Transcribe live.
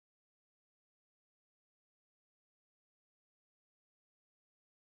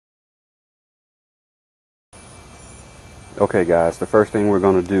Okay guys, the first thing we're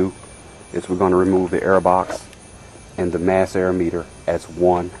going to do is we're going to remove the air box and the mass air meter as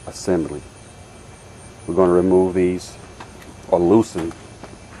one assembly. We're going to remove these, or loosen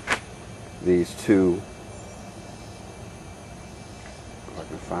these two, if I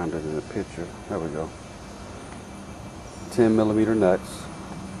can find it in the picture, there we go, 10mm nuts.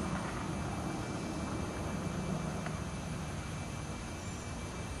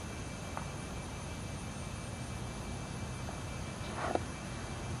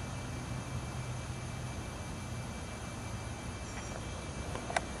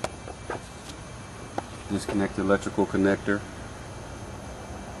 Disconnect the electrical connector.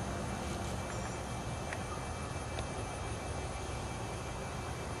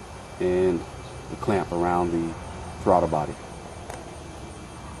 And the clamp around the throttle body.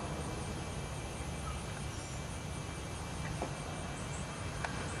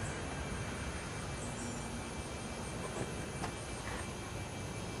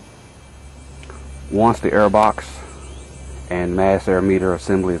 Once the air box and mass air meter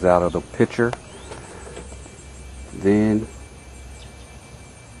assembly is out of the picture, then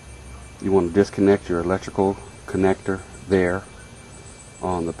you want to disconnect your electrical connector there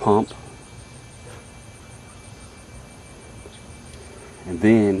on the pump, and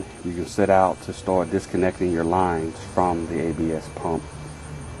then you can set out to start disconnecting your lines from the ABS pump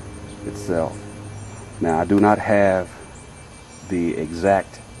itself. Now, I do not have the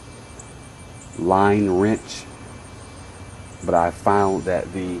exact line wrench, but I found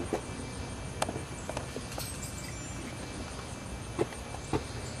that the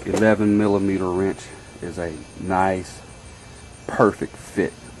 11mm wrench is a nice, perfect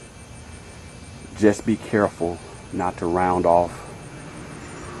fit. Just be careful not to round off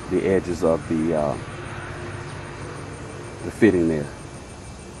the edges of the fitting there.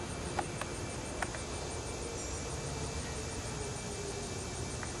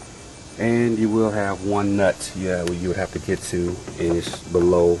 And you will have one nut, you would have to get to, is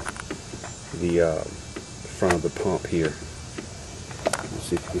below the front of the pump here. Let's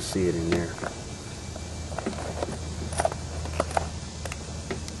see if you can see it in there.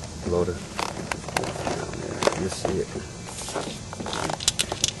 Below the, down there, you see it.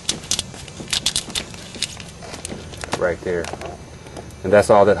 Right there. And that's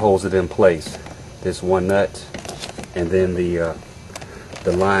all that holds it in place. This one nut, and then the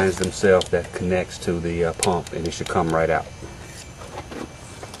lines themselves that connects to the pump, and it should come right out.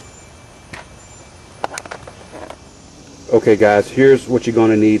 Okay guys, here's what you're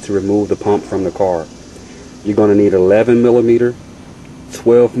going to need to remove the pump from the car. You're going to need 11mm,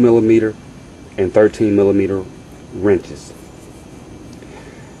 12mm, and 13mm wrenches.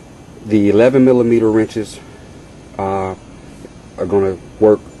 The 11mm wrenches are going to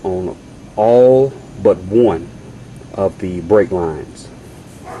work on all but one of the brake lines.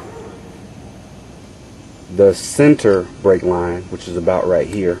 The center brake line, which is about right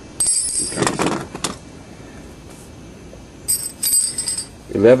here,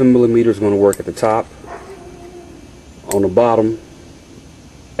 11mm is going to work at the top, on the bottom,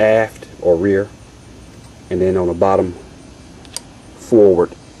 aft or rear, and then on the bottom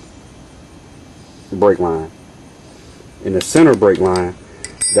forward brake line. In the center brake line,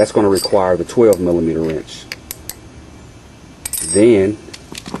 that's going to require the 12mm wrench. Then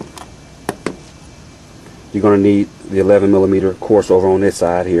you're going to need the 11mm, of course, over on this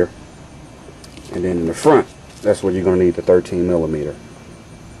side here, and then in the front, that's where you're going to need the 13mm.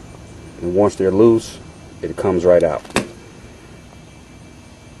 And once they're loose, it comes right out.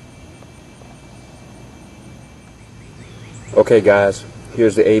 Okay guys,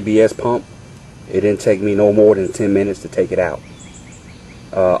 here's the ABS pump. It didn't take me no more than 10 minutes to take it out.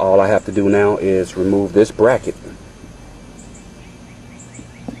 All I have to do now is remove this bracket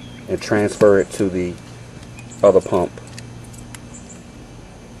and transfer it to the other pump.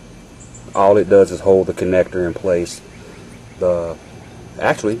 All it does is hold the connector in place.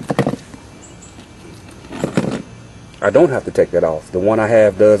 Actually, I don't have to take that off. The one I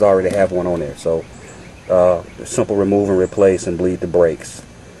have does already have one on there. So simple remove and replace and bleed the brakes.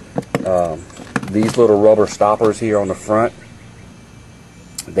 These little rubber stoppers here on the front,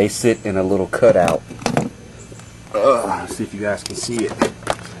 they sit in a little cutout. Let's see if you guys can see it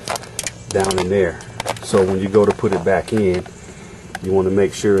down in there. So when you go to put it back in, you want to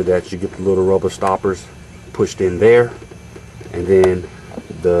make sure that you get the little rubber stoppers pushed in there, and then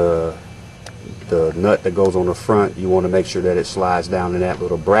the nut that goes on the front, you want to make sure that it slides down in that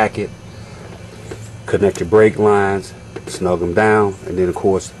little bracket. Connect your brake lines, snug them down, and then of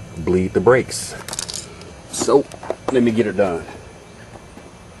course bleed the brakes. So let me get it done.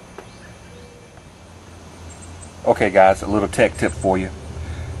 Okay guys, a little tech tip for you.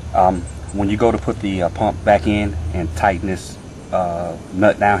 When you go to put the pump back in and tighten this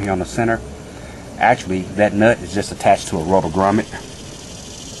nut down here on the center, actually that nut is just attached to a rotor grommet,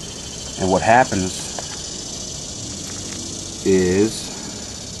 and what happens is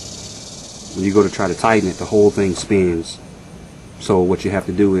when you go to try to tighten it, the whole thing spins. So what you have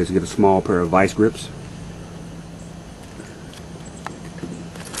to do is get a small pair of vice grips,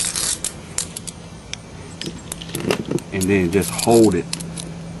 and then just hold it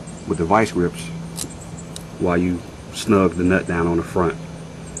with the vice grips while you snug the nut down on the front,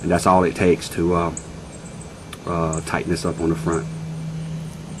 and that's all it takes to tighten this up on the front.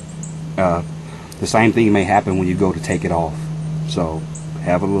 The same thing may happen when you go to take it off, so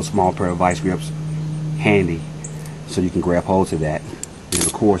have a little small pair of vice grips handy so you can grab hold to that. And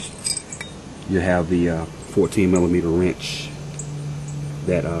of course you have the 14mm wrench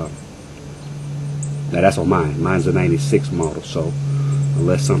that now that's on mine. Mine's a 96 model, so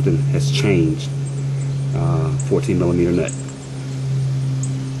unless something has changed, 14mm nut.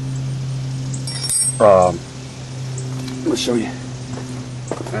 Let me show you.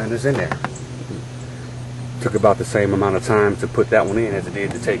 And it's in there. Took about the same amount of time to put that one in as it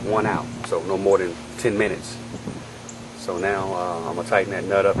did to take one out, so no more than 10 minutes. So now I'm going to tighten that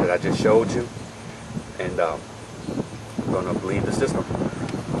nut up that I just showed you, and I'm going to bleed the system.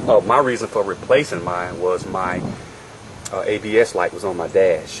 My reason for replacing mine was my ABS light was on my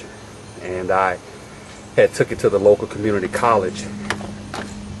dash, and I had took it to the local community college,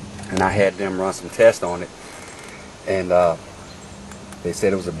 and I had them run some tests on it, and they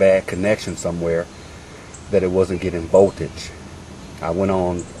said it was a bad connection somewhere, that it wasn't getting voltage. I went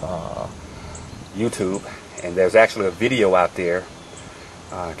on YouTube, and there's actually a video out there.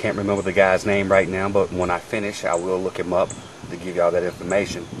 I can't remember the guy's name right now, but when I finish I will look him up to give y'all that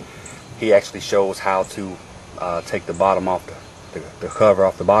information. He actually shows how to take the bottom off the cover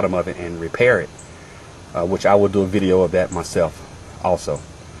off the bottom of it and repair it, which I will do a video of that myself also.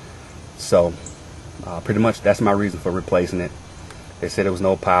 So pretty much that's my reason for replacing it. They said there was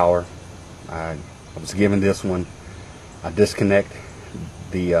no power. I was given this one. I disconnect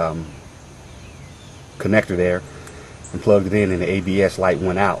the connector there and plugged it in, and the ABS light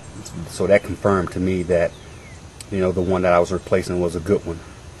went out. So that confirmed to me that, you know, the one that I was replacing was a good one.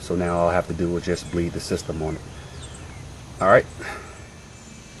 So now all I have to do is just bleed the system on it. Alright.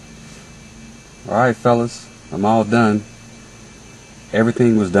 Alright fellas, I'm all done.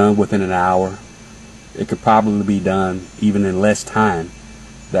 Everything was done within an hour. It could probably be done even in less time.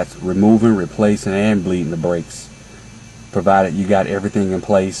 That's removing, replacing, and bleeding the brakes, provided you got everything in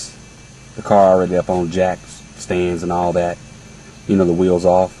place, the car already up on jacks, stands, and all that, you know, the wheels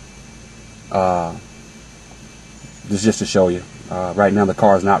off. This is just to show you. Right now the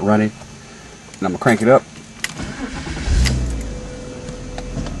car is not running, and I'm gonna crank it up